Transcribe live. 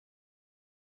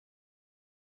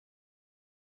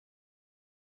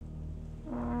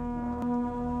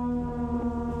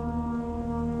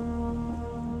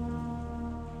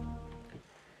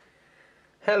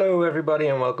Hello everybody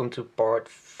and welcome to part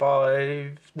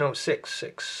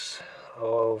 6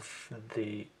 of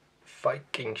the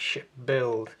Viking ship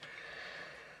build.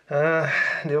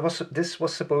 This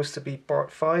was supposed to be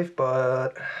part 5,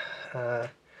 but I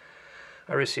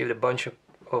received a bunch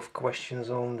of questions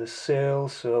on the sail,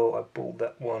 so I pulled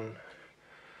that one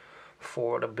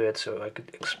forward a bit so I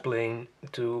could explain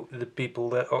to the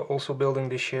people that are also building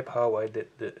the ship how I did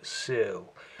the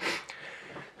sail.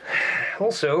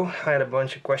 Also, I had a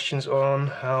bunch of questions on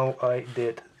how I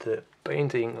did the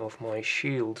painting of my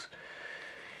shields.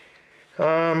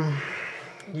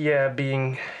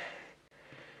 Being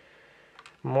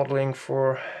modeling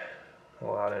for,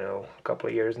 well, I don't know, a couple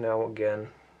of years now again,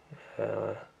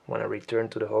 when I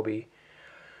returned to the hobby,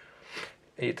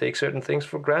 you take certain things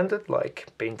for granted, like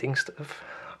painting stuff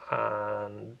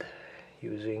and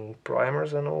using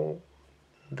primers and all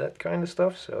that kind of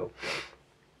stuff, so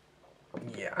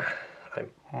yeah. I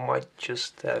might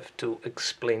just have to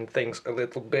explain things a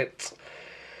little bit.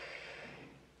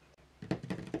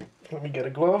 Let me get a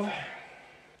glove,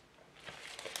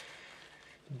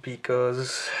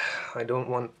 because I don't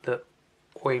want the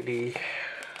oily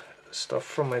stuff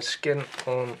from my skin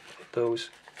on those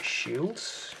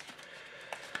shields,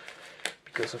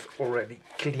 because I've already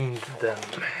cleaned them.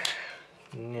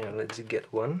 Now let's get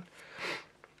one.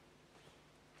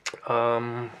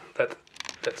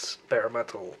 That's bare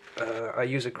metal. I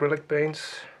use acrylic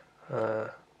paints,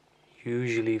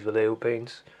 usually Vallejo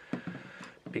paints,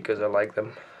 because I like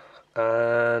them,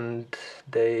 and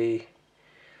they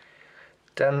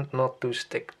tend not to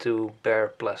stick to bare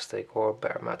plastic or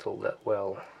bare metal that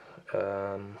well.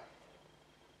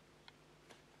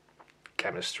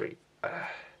 Chemistry.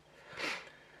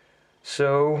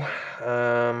 So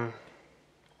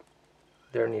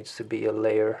there needs to be a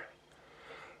layer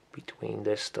between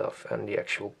this stuff and the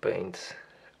actual paint.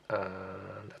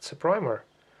 That's a primer.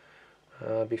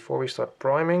 Before we start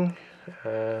priming,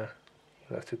 you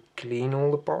have to clean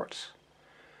all the parts,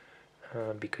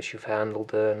 because you've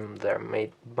handled them. There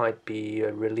might be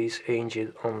a release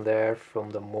agent on there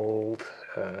from the mold,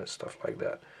 stuff like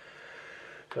that.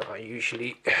 So I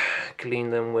usually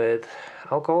clean them with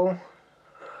alcohol,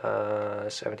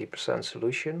 70%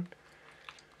 solution,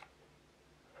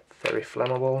 very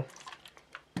flammable,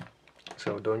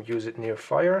 so don't use it near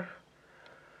fire.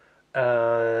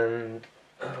 And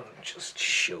I'll just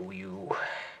show you.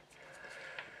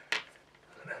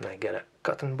 And I get a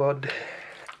cotton bud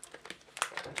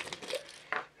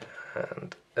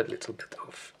and a little bit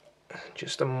of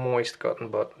just a moist cotton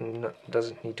bud,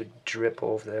 doesn't need to drip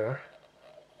off there.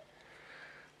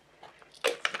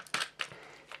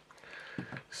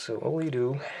 So all you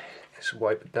do is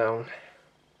wipe it down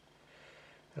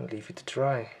and leave it to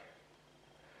dry.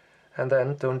 And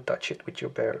then don't touch it with your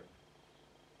bare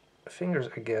fingers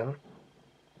again,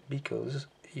 because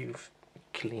you've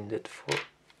cleaned it for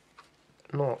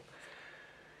naught.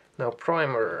 Now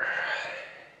primer.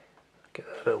 Get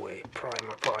out of the way.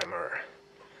 Primer.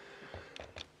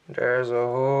 There's a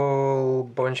whole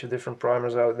bunch of different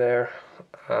primers out there,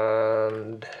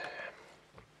 and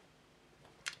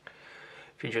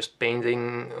if you're just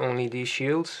painting only these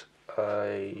shields,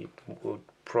 I would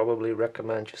probably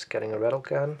recommend just getting a rattle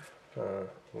can,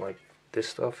 like this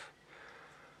stuff.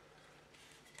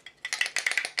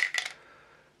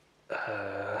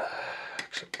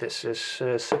 Except this is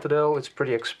Citadel. It's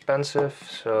pretty expensive,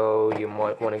 so you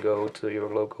might want to go to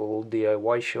your local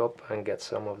DIY shop and get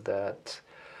some of that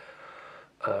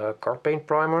car paint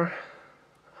primer.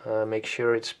 Make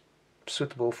sure it's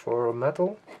suitable for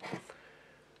metal,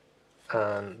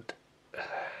 and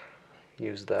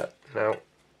use that. Now,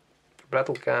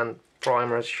 rattle can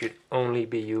primers should only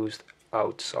be used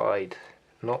outside,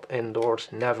 not indoors.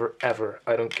 Never ever.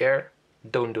 I don't care.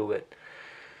 Don't do it.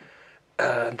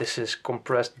 This is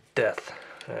compressed death.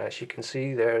 As you can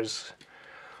see, there's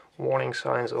warning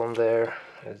signs on there.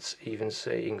 It's even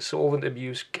saying solvent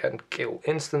abuse can kill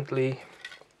instantly.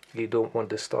 You don't want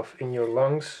this stuff in your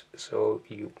lungs, so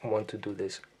you want to do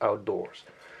this outdoors.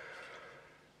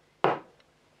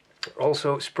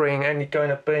 Also, spraying any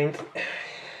kind of paint,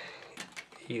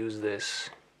 use this.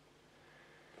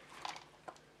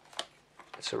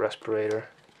 It's a respirator.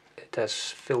 It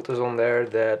has filters on there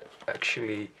that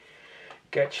actually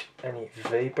catch any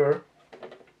vapor,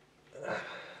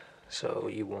 so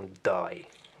you won't die.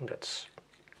 That's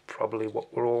probably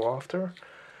what we're all after.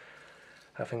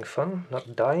 Having fun,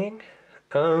 not dying.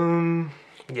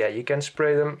 Yeah, you can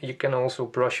spray them. You can also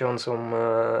brush on some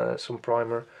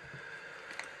primer.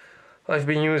 I've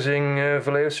been using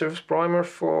Vallejo Surface Primer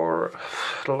for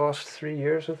the last 3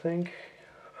 years, I think.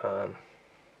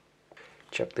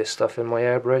 Chuck this stuff in my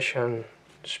airbrush and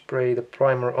spray the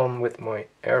primer on with my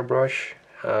airbrush.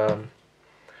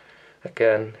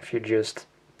 Again, if you're just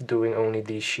doing only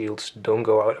these shields, don't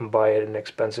go out and buy an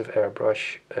expensive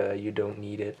airbrush. You don't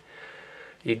need it.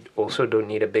 You also don't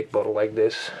need a big bottle like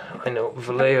this. I know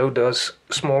Vallejo does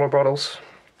smaller bottles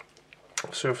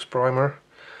of surface primer,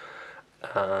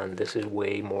 and this is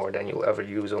way more than you'll ever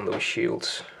use on those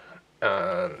shields.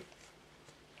 And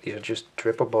these are just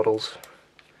dripper bottles,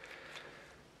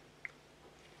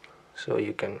 so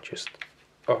you can just,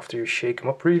 after you shake them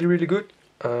up really good,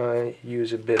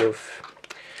 use a bit of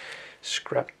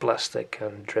scrap plastic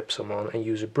and drip some on, and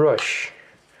use a brush,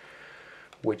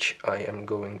 which I am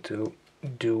going to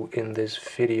do in this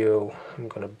video. I'm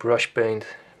gonna brush paint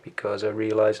because I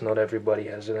realize not everybody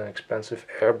has an expensive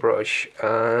airbrush,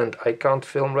 and I can't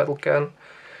film rattle can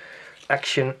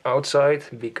action outside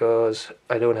because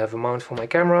I don't have a mount for my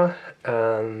camera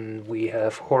and we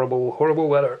have horrible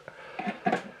weather,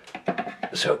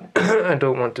 so I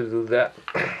don't want to do that.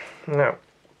 Now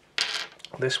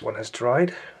this one has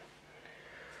dried.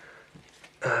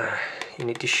 You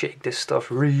need to shake this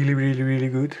stuff really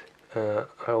good. I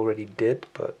already did,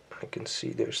 but I can see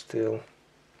there's still,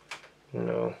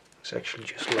 no, it's actually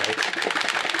just like,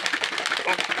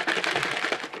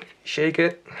 shake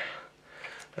it.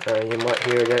 You might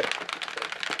hear that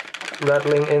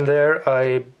rattling in there.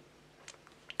 I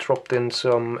dropped in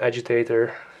some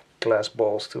agitator glass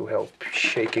balls to help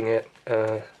shaking it.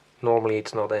 Normally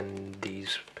it's not in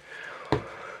these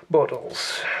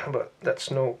bottles, but that's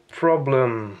no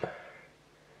problem.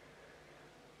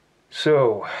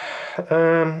 So,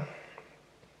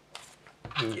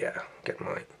 yeah, get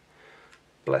my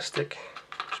plastic,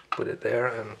 just put it there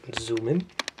and zoom in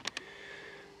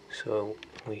so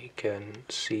we can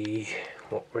see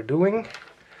what we're doing.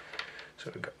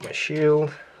 So I got my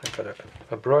shield, I got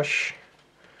a brush,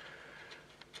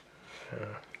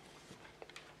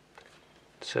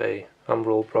 it's a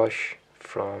Umbral brush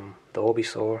from the hobby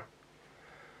store,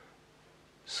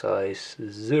 size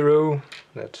 0,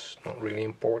 that's not really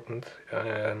important.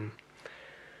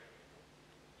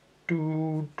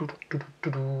 Do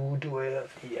I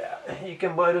have, yeah, you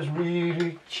can buy those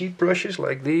really cheap brushes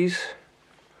like these,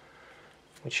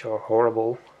 which are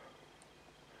horrible.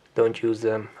 Don't use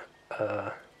them.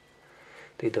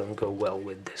 They don't go well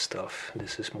with this stuff.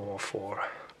 This is more for,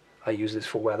 I use this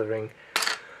for weathering.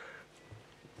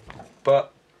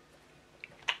 But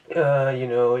you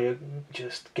know, you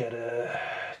just get a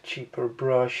cheaper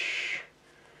brush,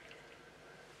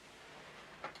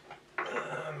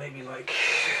 maybe like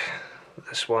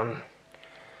this one.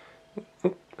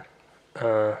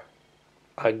 I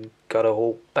got a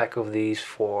whole pack of these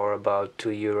for about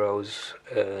 €2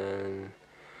 in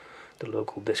the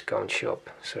local discount shop,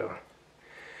 so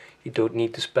you don't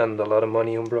need to spend a lot of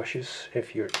money on brushes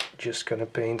if you're just gonna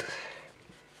paint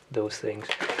those things.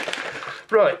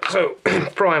 Right, so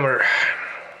primer.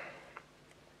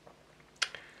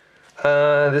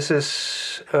 This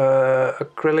is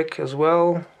acrylic as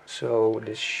well, so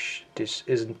this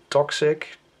isn't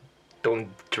toxic. Don't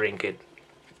drink it.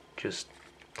 Just,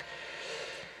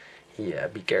 yeah,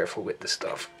 be careful with the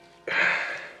stuff.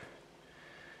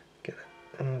 Get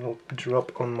a little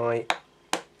drop on my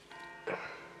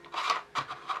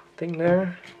thing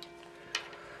there,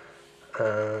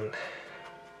 and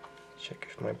check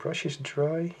if my brush is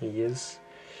dry. Yes.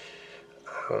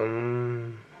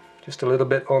 Just a little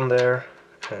bit on there,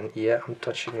 and yeah, I'm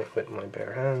touching it with my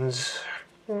bare hands.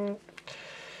 I'm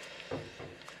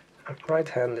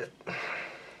right-handed.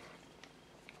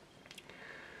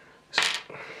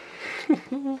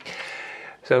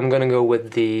 So I'm gonna go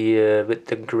with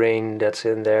the grain that's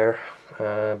in there,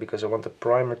 because I want the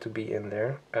primer to be in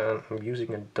there, and I'm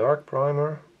using a dark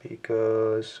primer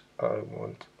because I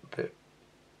want the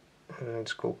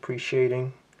it's called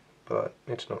pre-shading, but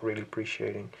it's not really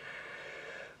pre-shading.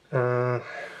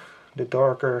 The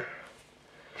darker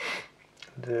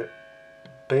the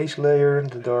base layer,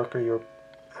 the darker your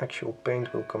actual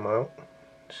paint will come out.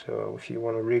 So if you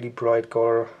want a really bright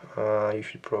color, you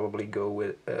should probably go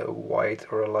with a white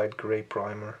or a light gray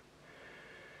primer.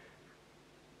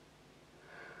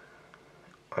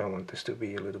 I want this to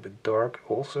be a little bit dark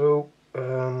also.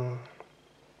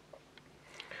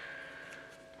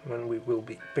 When we will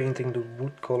be painting the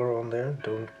wood color on there,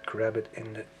 don't grab it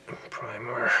in the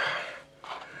primer.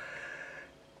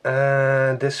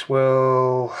 And this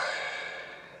will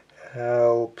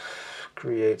help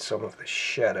create some of the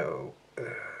shadow.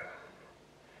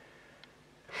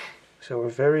 So a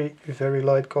very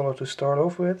light color to start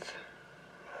off with.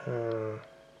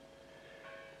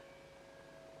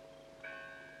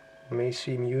 May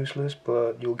seem useless,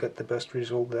 but you'll get the best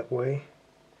result that way.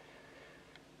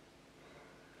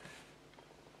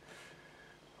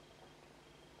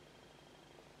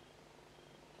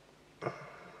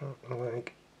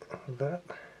 like that.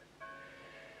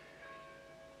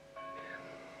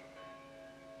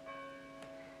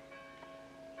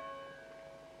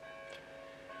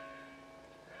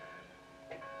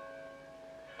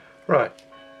 Right,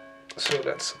 so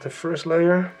that's the first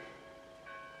layer.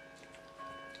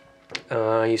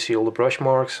 You see all the brush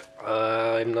marks.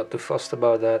 I'm not too fussed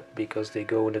about that because they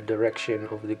go in the direction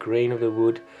of the grain of the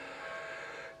wood,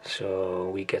 so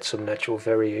we get some natural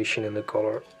variation in the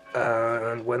color.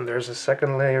 And when there's a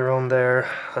second layer on there,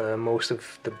 most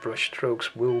of the brush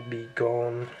strokes will be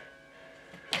gone.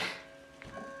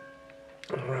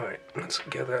 Alright, let's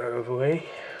get that out of the way.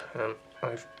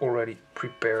 I've already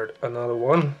prepared another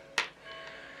one.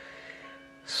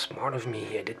 Smart of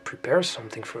me, I did prepare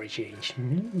something for a change.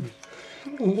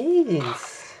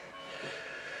 Yes.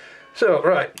 So,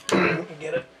 right,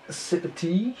 get a sip of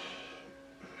tea.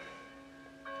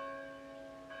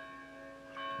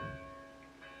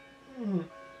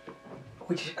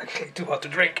 Which is actually too hot to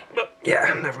drink, but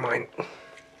yeah, never mind.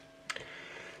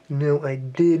 Now I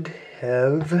did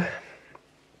have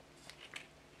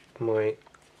my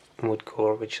wood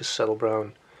color, which is saddle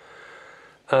brown.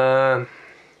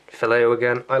 Vallejo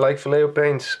again. I like Vallejo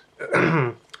paints.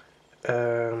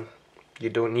 You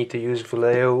don't need to use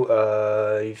Vallejo.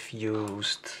 I've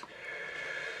used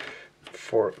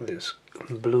for this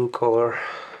blue color.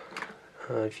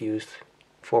 I've used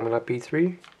Formula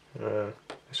P3.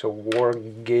 It's a war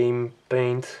game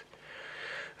paint.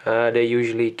 They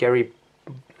usually carry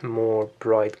more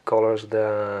bright colors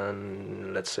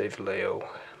than, let's say, Vallejo.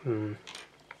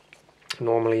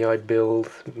 Normally I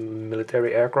build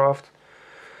military aircraft,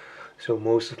 so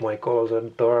most of my colors are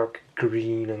dark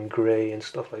green and grey and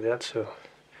stuff like that. So,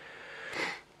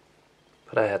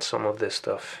 but I had some of this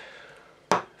stuff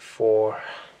for.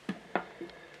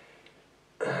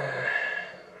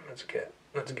 Let's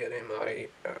get him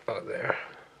out of there.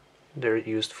 They're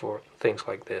used for things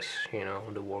like this, you know,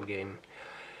 the war game.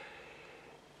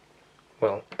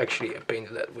 Well, actually I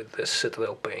painted that with the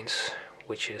Citadel paints,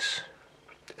 which is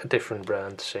a different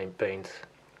brand, same paint.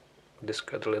 This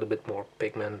got a little bit more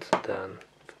pigment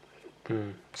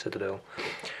than Citadel.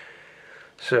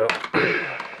 So,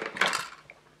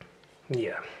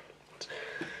 yeah,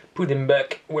 put him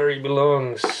back where he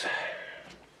belongs.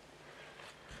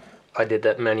 I did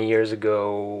that many years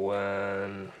ago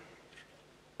when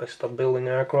I stopped building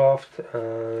aircraft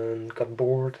and got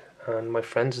bored, and my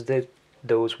friends did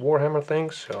those Warhammer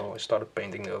things, so I started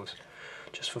painting those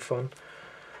just for fun.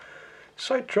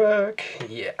 Sidetrack,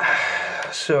 yeah.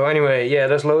 So anyway, yeah,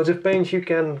 there's loads of paints you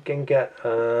can get.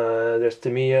 There's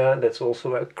Tamiya, that's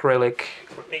also acrylic.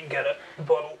 Let me get a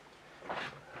bottle.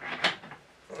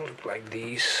 Look like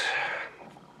these.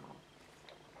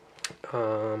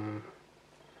 I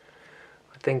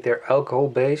think they're alcohol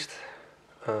based.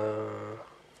 It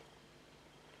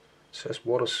says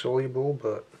water soluble,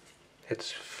 but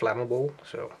it's flammable,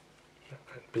 so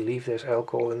I believe there's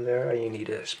alcohol in there, and you need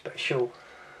a special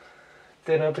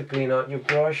thinner to clean out your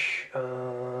brush.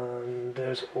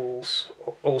 There's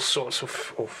all sorts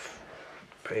of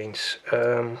paints.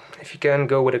 If you can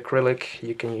go with acrylic,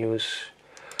 you can use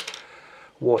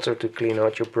water to clean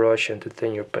out your brush and to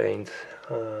thin your paint.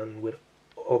 And with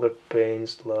other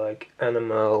paints like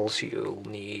animals, you'll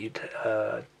need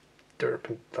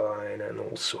turpentine and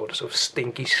all sorts of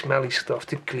stinky, smelly stuff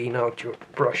to clean out your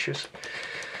brushes.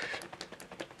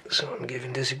 So I'm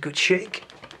giving this a good shake.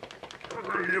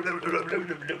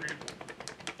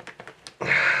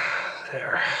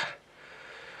 There.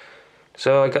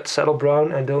 So I got saddle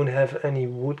brown. I don't have any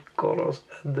wood colors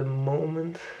at the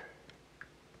moment,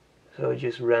 so I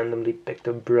just randomly picked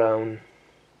a brown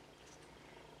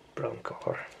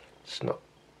color. It's not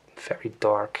very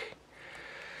dark.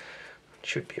 It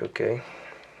should be okay.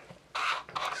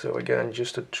 So again,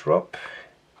 just a drop,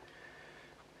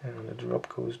 and the drop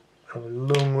goes a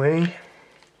long way.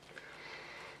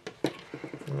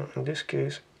 In this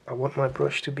case, I want my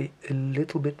brush to be a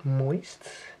little bit moist,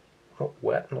 not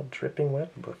wet, not dripping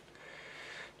wet, but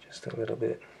just a little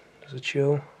bit. Does it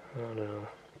show? I don't know,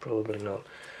 probably not.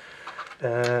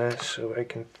 So I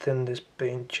can thin this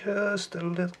paint just a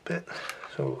little bit,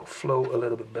 so it will flow a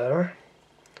little bit better.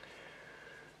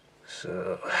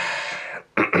 So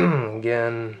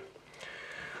again,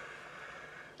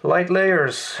 light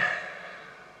layers,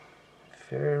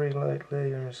 very light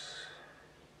layers.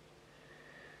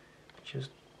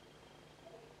 Just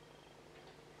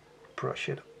brush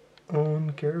it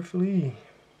on carefully.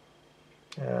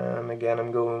 Again,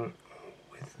 I'm going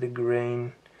with the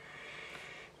grain,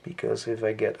 because if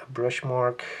I get a brush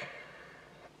mark,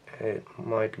 it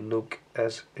might look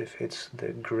as if it's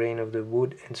the grain of the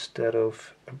wood instead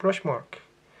of a brush mark.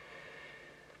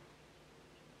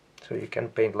 So you can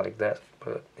paint like that,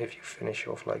 but if you finish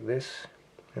off like this,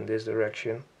 in this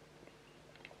direction,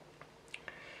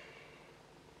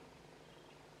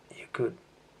 you could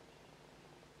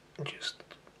just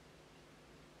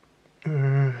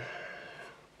damn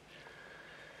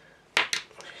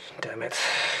it.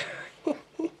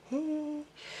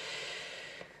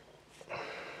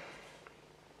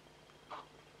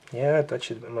 Yeah, I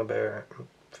touched it with my bare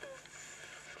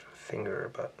finger,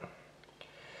 but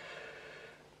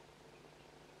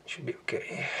it should be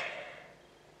okay.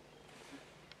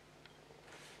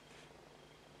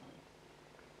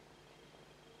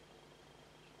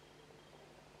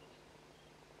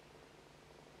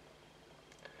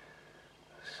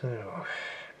 So,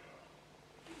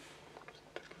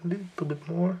 a little bit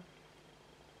more.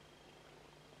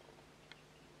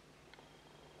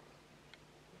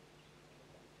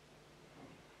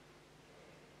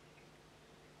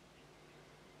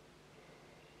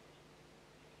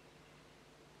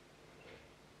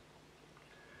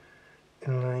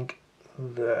 And like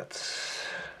that.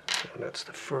 So that's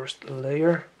the first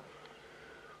layer.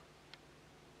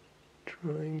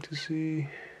 Trying to see.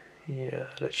 Yeah,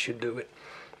 that should do it.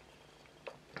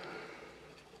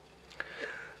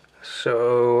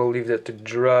 So I'll leave that to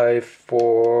dry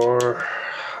for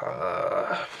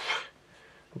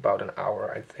about an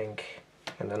hour, I think,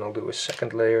 and then I'll do a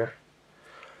second layer.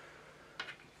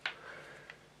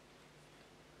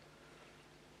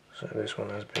 So this one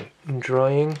has been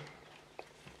drying.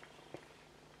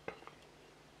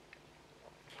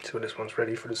 So this one's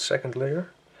ready for the second layer.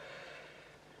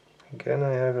 Again,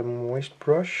 I have a moist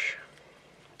brush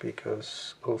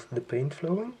because of the paint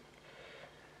flowing.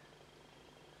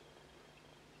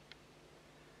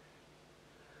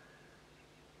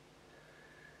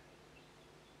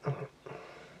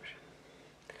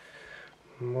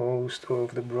 Most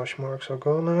of the brush marks are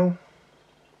gone now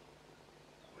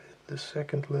with the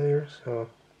second layer, so it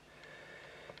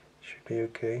should be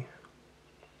okay.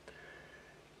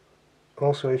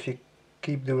 Also, if you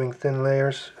keep doing thin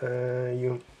layers,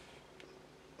 you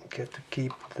get to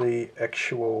keep the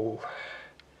actual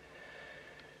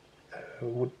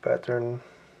wood pattern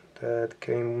that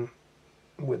came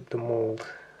with the mold.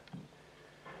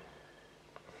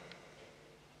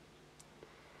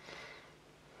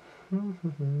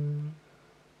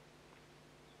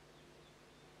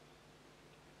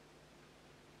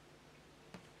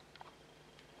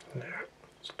 There,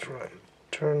 let's try and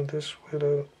turn this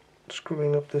without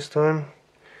screwing up this time.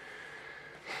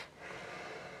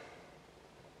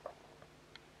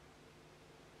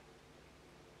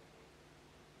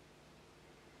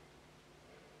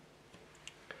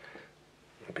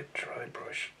 A bit dry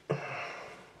brush.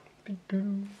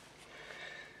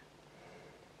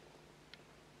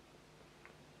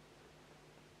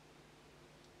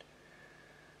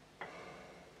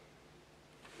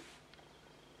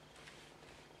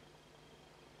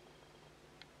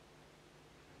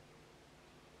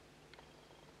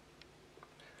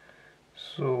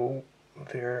 So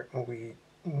there we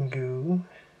go,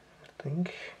 I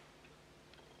think.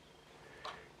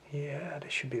 Yeah,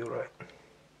 this should be alright.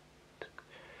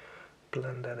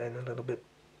 Blend that in a little bit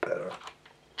better,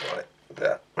 like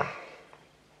that.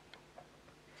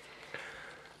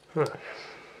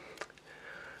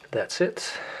 That's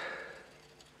it.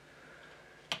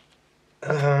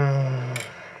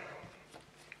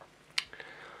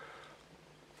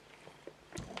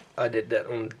 I did that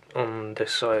on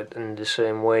this side in the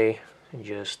same way,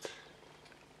 just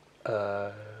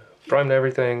primed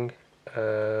everything,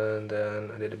 and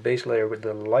then I did a base layer with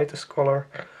the lightest color,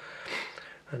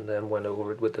 and then went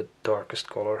over it with the darkest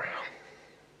color.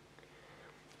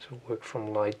 So work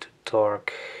from light to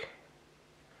dark,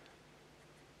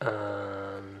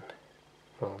 and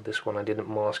well, this one I didn't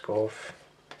mask off.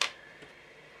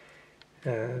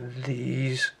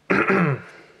 These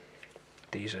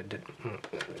these I did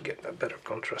get a better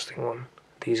contrasting one.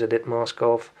 These I did mask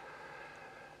off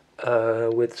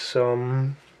with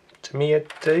some Tamiya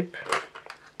tape.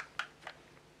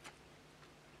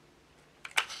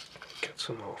 Get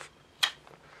some off,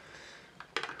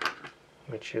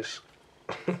 which is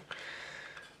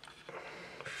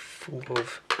full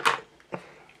of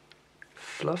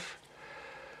fluff.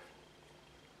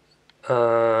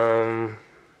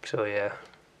 So yeah,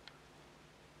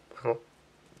 I'll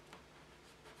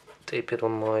tape it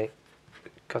on my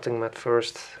cutting mat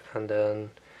first, and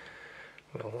then,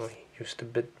 well, I used a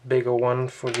bit bigger one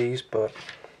for these, but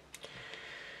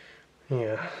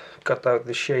yeah, cut out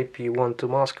the shape you want to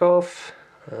mask off,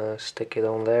 stick it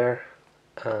on there,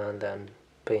 and then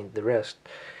paint the rest.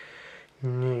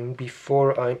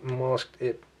 Before I masked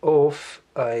it off,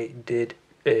 I did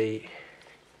a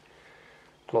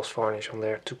gloss varnish on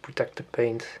there to protect the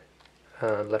paint,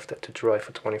 and left it to dry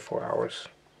for 24 hours.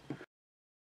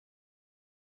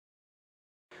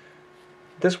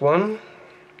 This one,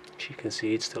 as you can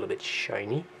see, it's still a bit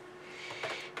shiny.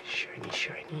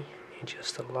 Shiny.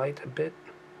 Just a light a bit.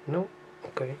 No?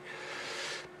 Okay.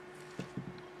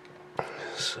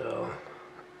 So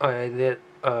I did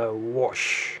a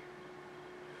wash,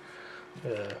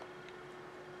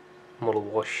 model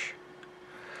wash.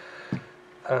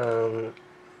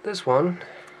 This one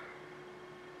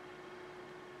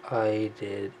I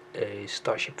did a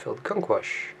Starship filled gunk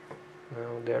wash.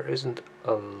 Now there isn't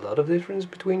a lot of difference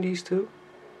between these two,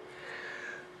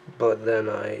 but then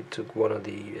I took one of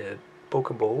the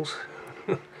Pokeballs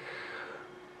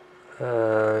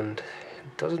and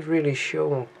it doesn't really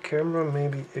show on camera.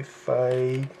 Maybe if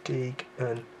I take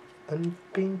an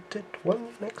unpainted one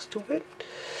next to it,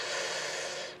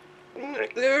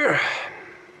 right there.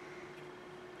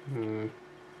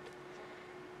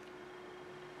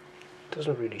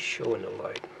 Doesn't really show in the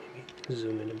light. Maybe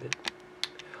zoom in a bit.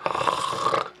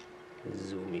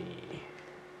 Zoomy.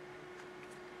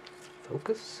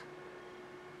 Focus.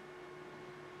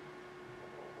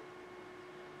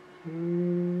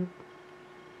 There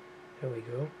we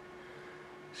go.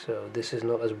 So this is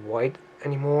not as white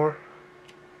anymore,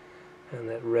 and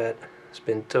that red has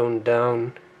been toned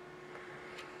down.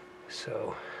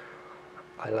 So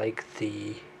I like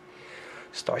the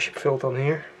Starship filled on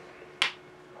here.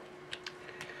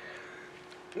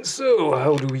 So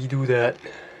how do we do that?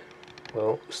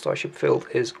 Well, Starship filled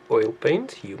is oil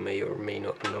paint. You may or may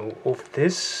not know of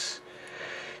this.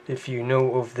 If you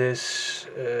know of this,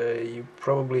 you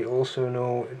probably also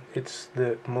know it's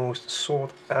the most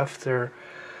sought after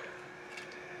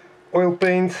oil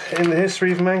paint in the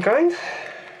history of mankind,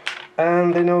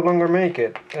 and they no longer make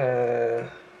it.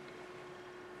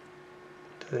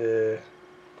 The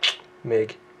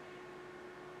Meg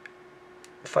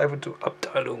 502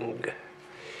 Abteilung.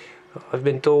 I've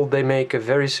been told they make a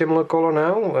very similar color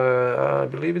now. I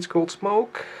believe it's called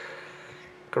Smoke.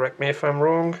 Correct me if I'm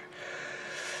wrong.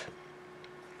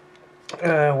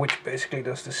 Which basically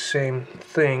does the same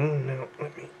thing. Now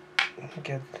let me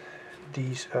get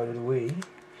these out of the way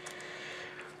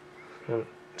and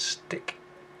stick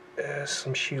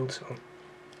some shields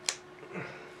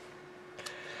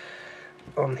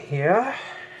on here.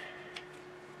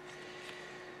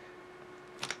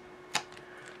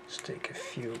 Let's take a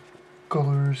few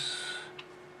colors.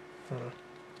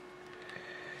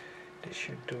 This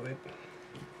should do it.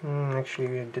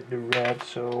 Actually, I did the red,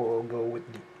 so I'll go with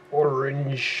the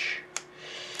orange.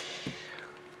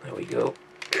 There we go.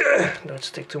 Don't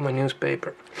stick to my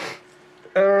newspaper.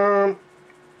 Oil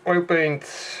paint.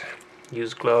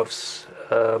 Use gloves.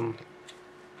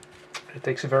 It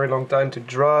takes a very long time to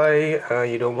dry.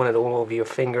 You don't want it all over your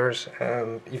fingers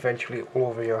and eventually all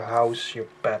over your house, your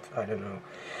pet, I don't know.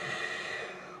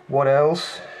 What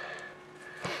else?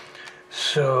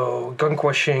 So gunk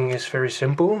washing is very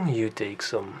simple. You take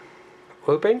some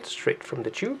oil paint straight from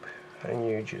the tube and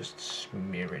you just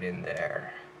smear it in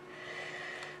there,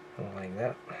 like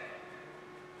that.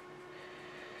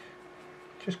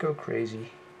 Just go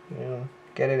crazy, you know,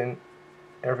 get it in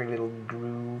every little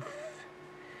groove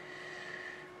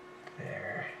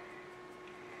there.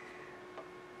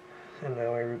 And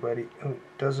now everybody who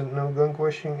doesn't know gunk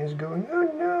washing is going,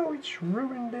 oh no, it's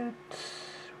ruined it.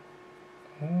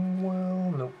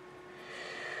 Well, no,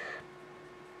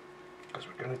 because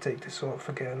we're going to take this off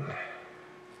again.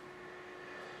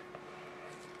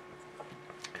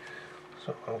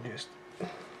 So I'll just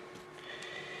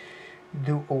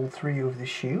do all three of the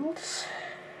shields.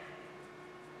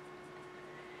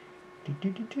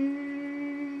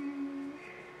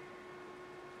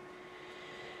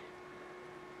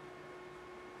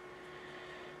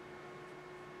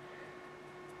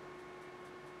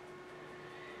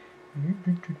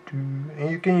 And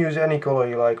you can use any color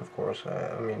you like, of course.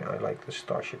 I mean, I like the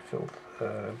Starship filled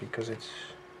because it's,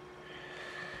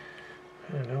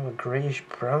 I don't know, a grayish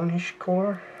brownish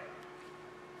color.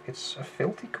 It's a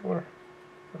filthy color.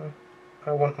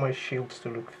 I want my shields to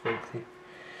look filthy,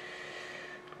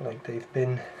 like they've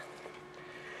been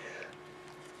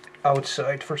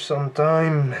outside for some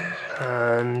time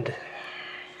and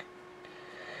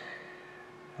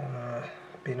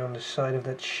been on the side of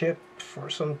that ship for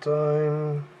some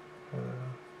time.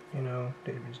 You know,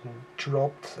 they've been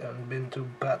dropped and been to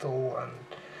battle, and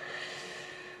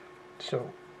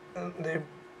so they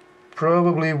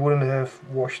probably wouldn't have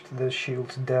washed the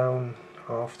shields down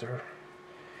after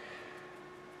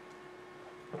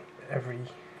every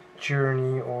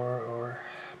journey or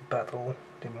battle.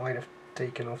 They might have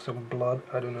taken off some blood,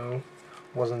 I don't know,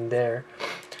 wasn't there.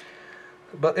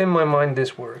 But in my mind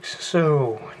this works.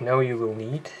 So now you will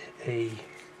need a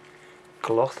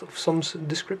cloth of some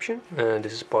description.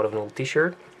 This is part of an old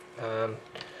t-shirt.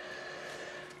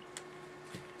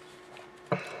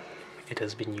 It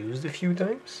has been used a few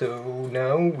times, so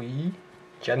now we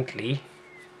gently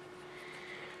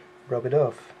rub it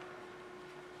off.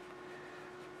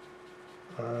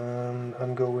 And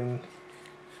I'm going,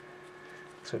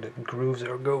 so the grooves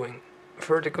are going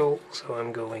vertical, so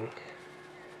I'm going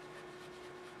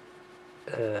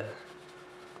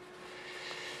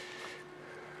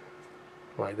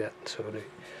like that, so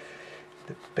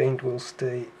the paint will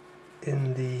stay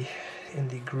in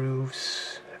the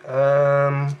grooves.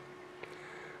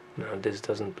 Now this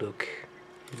doesn't look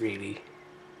really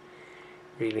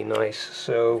nice,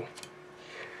 so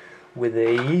with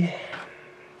a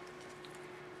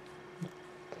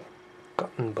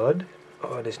cotton bud,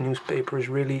 oh, this newspaper is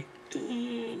really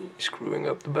screwing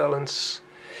up the balance.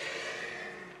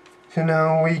 So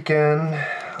now we can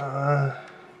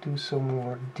do some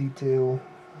more detail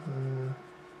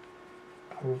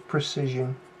or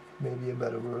precision, maybe a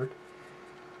better word,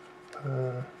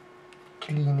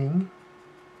 cleaning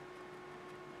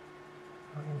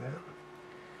like that.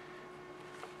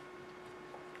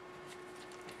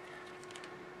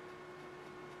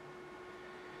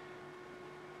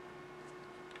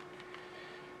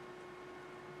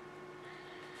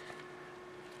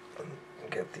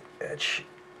 Get the edge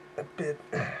a bit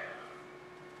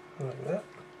like that.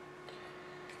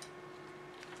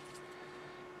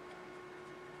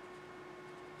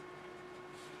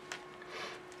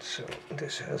 So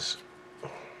this has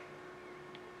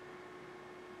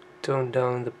toned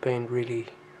down the paint really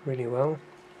well.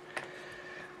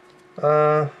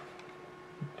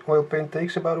 Oil paint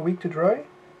takes about a week to dry,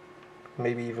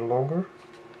 maybe even longer,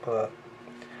 but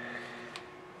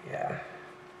yeah,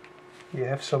 you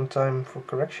have some time for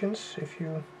corrections if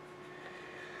you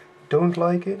don't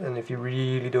like it, and if you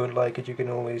really don't like it, you can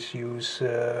always use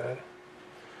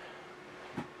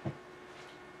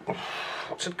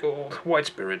what's it called? White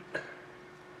spirit.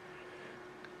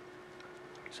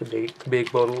 It's a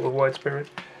big bottle of white spirit.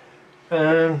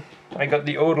 I got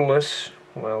the odorless,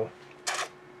 well,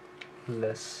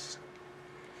 less.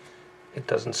 It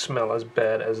doesn't smell as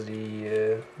bad as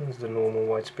the normal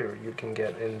white spirit you can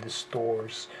get in the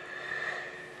stores.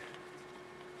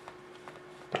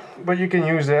 But you can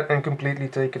use that and completely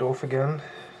take it off again.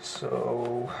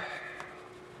 So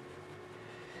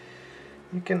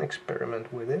you can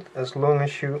experiment with it as long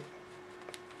as you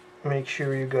make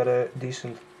sure you got a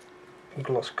decent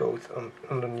gloss coat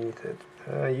underneath it.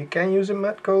 You can use a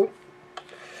matte coat,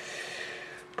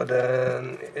 but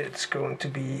then it's going to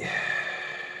be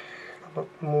a lot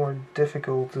more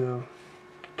difficult to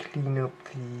clean up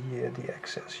the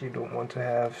excess you don't want to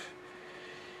have,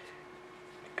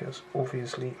 because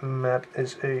obviously matte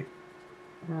is a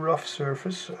rough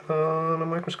surface on a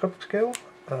microscopic scale,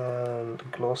 and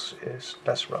gloss is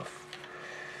less rough.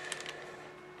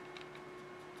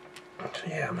 So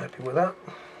yeah, I'm happy with that.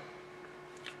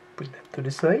 Put that to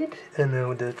the side, and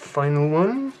now the final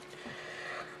one.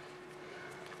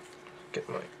 Get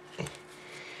my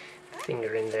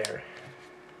finger in there.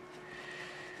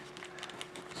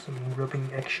 Some rubbing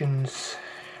actions.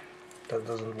 That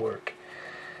doesn't work.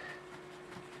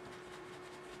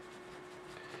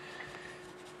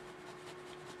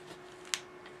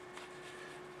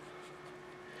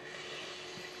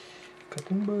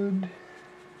 Cotton bud.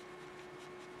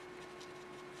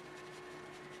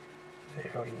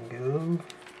 There we go.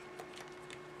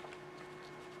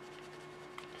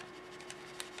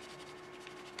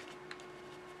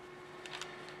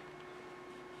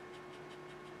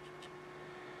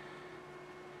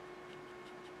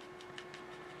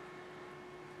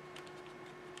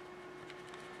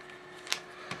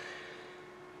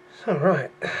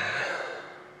 Alright.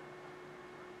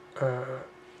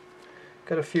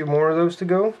 Got a few more of those to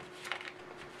go.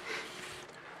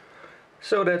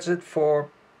 So that's it for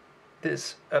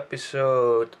this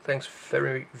episode. Thanks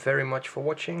very much for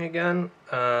watching again,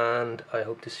 and I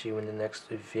hope to see you in the next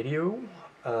video.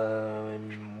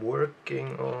 I'm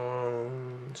working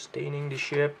on staining the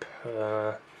ship.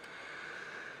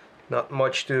 Not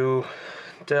much to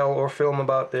tell or film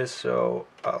about this, so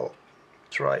I'll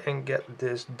try and get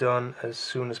this done as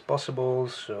soon as possible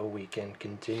so we can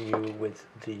continue with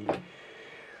the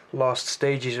last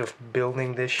stages of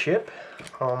building this ship.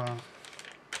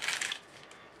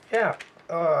 Yeah,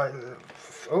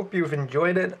 hope you've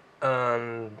enjoyed it,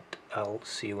 and I'll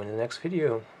see you in the next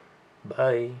video.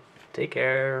 Bye, take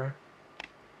care.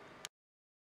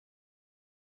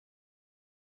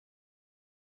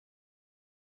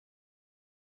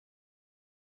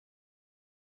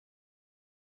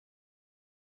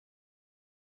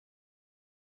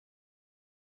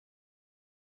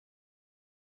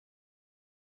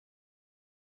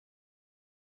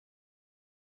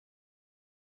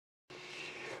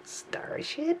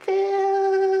 Starship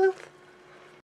build!